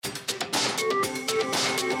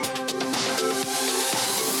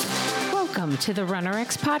to the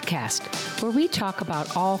RunnerX podcast, where we talk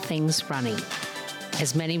about all things running.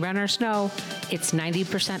 As many runners know, it's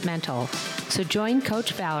 90% mental. So join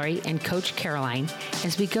Coach Valerie and Coach Caroline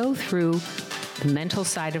as we go through the mental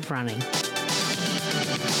side of running.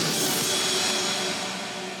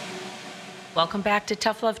 Welcome back to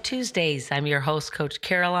Tough Love Tuesdays. I'm your host, Coach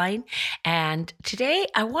Caroline, and today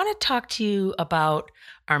I want to talk to you about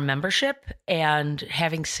our membership and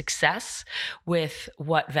having success with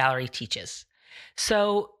what Valerie teaches.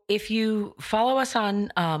 So if you follow us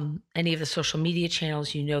on any of the social media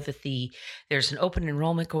channels, you know that there's an open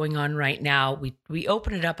enrollment going on right now. We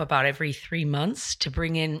open it up about every 3 months to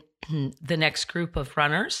bring in the next group of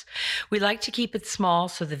runners. We like to keep it small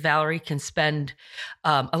so that Valerie can spend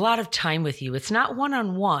a lot of time with you. It's not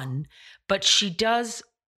one-on-one, but she does,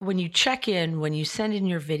 when you check in, when you send in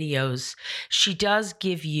your videos, she does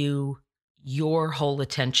give you your whole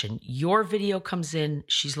attention. Your video comes in,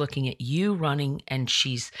 she's looking at you running, and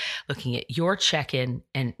she's looking at your check-in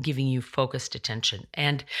and giving you focused attention.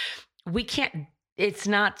 And it's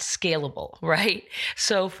not scalable, right?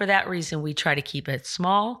 So for that reason, we try to keep it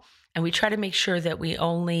small, and we try to make sure that we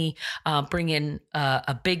only bring in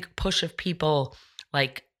a big push of people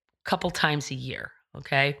like a couple times a year.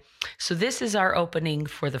 Okay. So this is our opening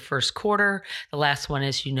for the first quarter. The last one,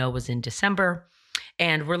 as you know, was in December,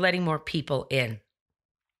 and we're letting more people in.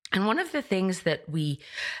 And one of the things that we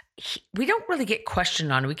don't really get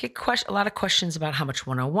questioned on, we get a lot of questions about how much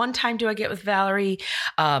one-on-one time do I get with Valerie?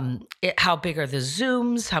 How big are the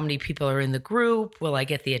Zooms? How many people are in the group? Will I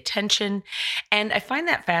get the attention? And I find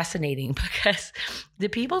that fascinating because the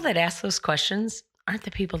people that ask those questions aren't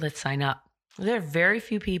the people that sign up. There are very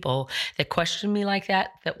few people that question me like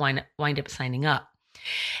that wind up signing up.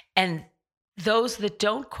 And those that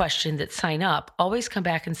don't question, that sign up, always come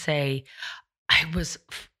back and say, I was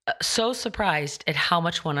so surprised at how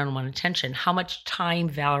much one-on-one attention, how much time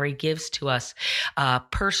Valerie gives to us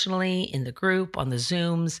personally in the group, on the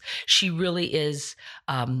Zooms. She really is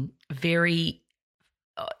very,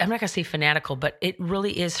 I'm not going to say fanatical, but it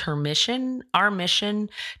really is her mission, our mission,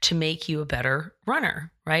 to make you a better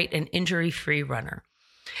runner, right? An injury-free runner.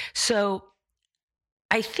 So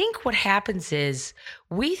I think what happens is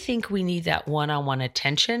we think we need that one-on-one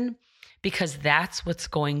attention because that's what's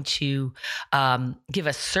going to give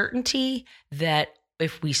us certainty that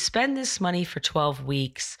if we spend this money for 12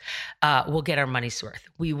 weeks, we'll get our money's worth.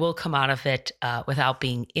 We will come out of it without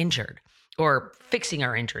being injured or fixing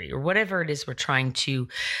our injury or whatever it is we're trying to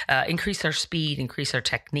increase our speed, increase our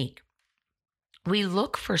technique. We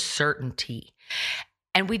look for certainty.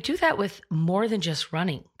 And we do that with more than just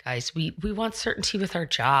running, guys. We want certainty with our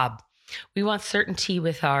job. We want certainty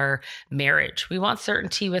with our marriage. We want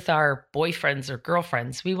certainty with our boyfriends or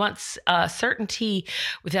girlfriends. We want certainty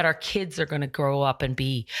that our kids are going to grow up and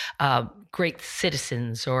be great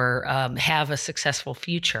citizens or have a successful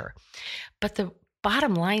future. But the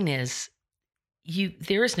bottom line is,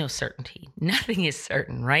 there is no certainty. Nothing is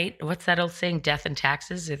certain, right? What's that old saying? Death and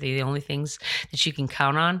taxes are the only things that you can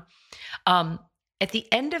count on. At the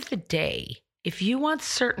end of the day, if you want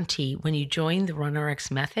certainty when you join the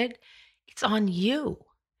RunnerX method, it's on you.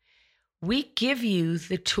 We give you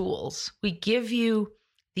the tools. We give you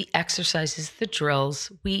the exercises, the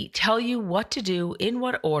drills. We tell you what to do, in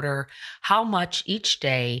what order, how much each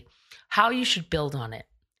day, how you should build on it.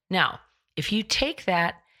 Now, if you take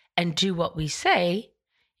that and do what we say,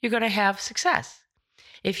 you're going to have success.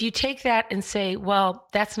 If you take that and say, well,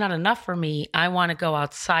 that's not enough for me, I want to go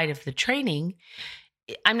outside of the training,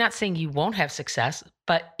 I'm not saying you won't have success,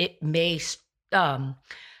 but it may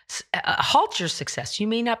halt your success. You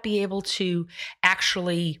may not be able to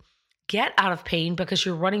actually get out of pain because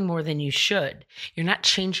you're running more than you should. You're not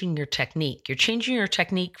changing your technique. You're changing your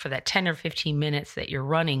technique for that 10 or 15 minutes that you're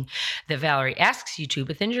running that Valerie asks you to,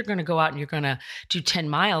 but then you're going to go out and you're going to do 10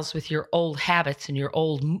 miles with your old habits and your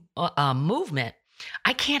old movement.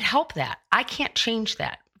 I can't help that. I can't change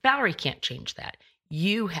that. Valerie can't change that.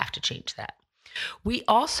 You have to change that. We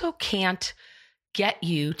also can't get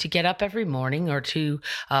you to get up every morning or to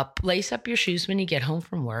lace up your shoes when you get home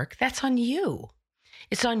from work. That's on you.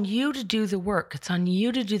 It's on you to do the work. It's on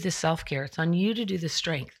you to do the self-care. It's on you to do the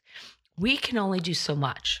strength. We can only do so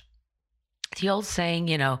much. The old saying,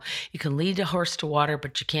 you can lead a horse to water,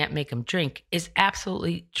 but you can't make him drink, is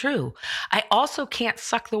absolutely true. I also can't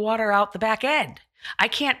suck the water out the back end. I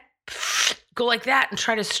can't go like that and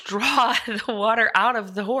try to straw the water out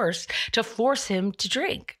of the horse to force him to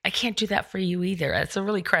drink. I can't do that for you either. That's a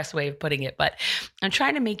really crass way of putting it, but I'm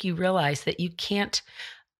trying to make you realize that you can't.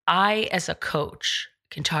 I, as a coach,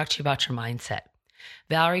 can talk to you about your mindset.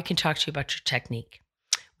 Valerie can talk to you about your technique.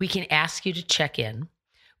 We can ask you to check in.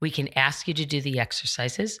 We can ask you to do the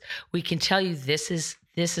exercises. We can tell you this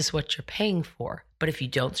is what you're paying for. But if you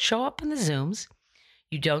don't show up in the Zooms,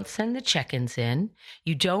 you don't send the check-ins in,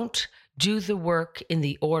 you don't do the work in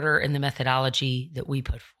the order and the methodology that we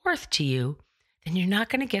put forth to you, then you're not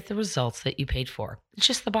going to get the results that you paid for. It's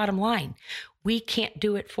just the bottom line. We can't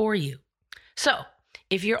do it for you. So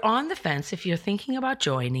if you're on the fence, if you're thinking about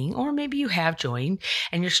joining, or maybe you have joined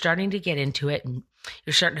and you're starting to get into it and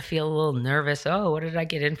you're starting to feel a little nervous, oh, what did I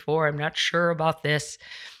get in for? I'm not sure about this.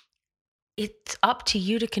 It's up to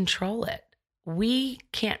you to control it. We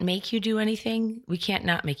can't make you do anything. We can't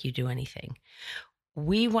not make you do anything.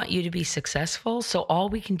 We want you to be successful. So all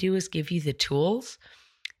we can do is give you the tools.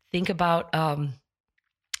 Think about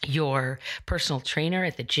your personal trainer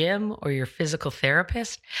at the gym or your physical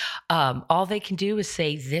therapist. All they can do is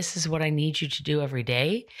say, this is what I need you to do every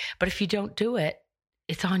day. But if you don't do it,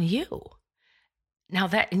 it's on you. Now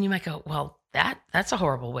and you might go, well, that's a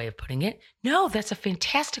horrible way of putting it. No, that's a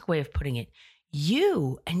fantastic way of putting it.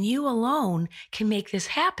 You and you alone can make this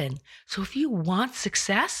happen. So if you want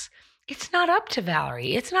success, it's not up to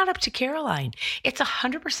Valerie. It's not up to Caroline. It's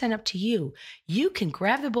 100% up to you. You can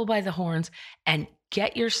grab the bull by the horns and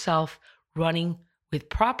get yourself running with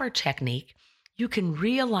proper technique. You can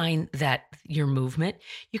realign your movement.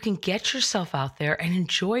 You can get yourself out there and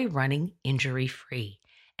enjoy running injury-free.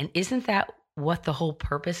 And isn't that what the whole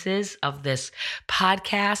purpose is of this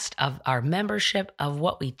podcast, of our membership, of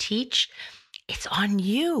what we teach? It's on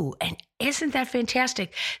you. And isn't that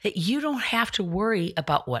fantastic that you don't have to worry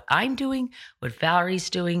about what I'm doing, what Valerie's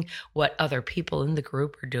doing, what other people in the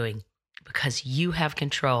group are doing, because you have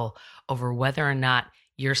control over whether or not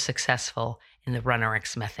you're successful in the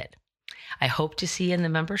RunRx method. I hope to see you in the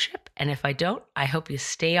membership. And if I don't, I hope you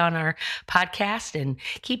stay on our podcast and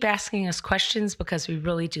keep asking us questions, because we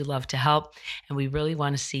really do love to help and we really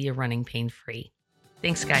want to see you running pain-free.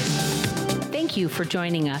 Thanks, guys. Thank you for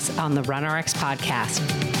joining us on the RunRx podcast.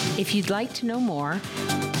 If you'd like to know more,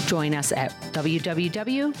 join us at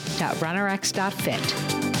www.runrx.fit.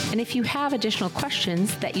 And if you have additional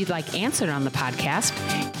questions that you'd like answered on the podcast,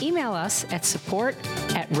 email us at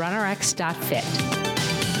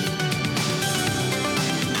support@runrx.fit.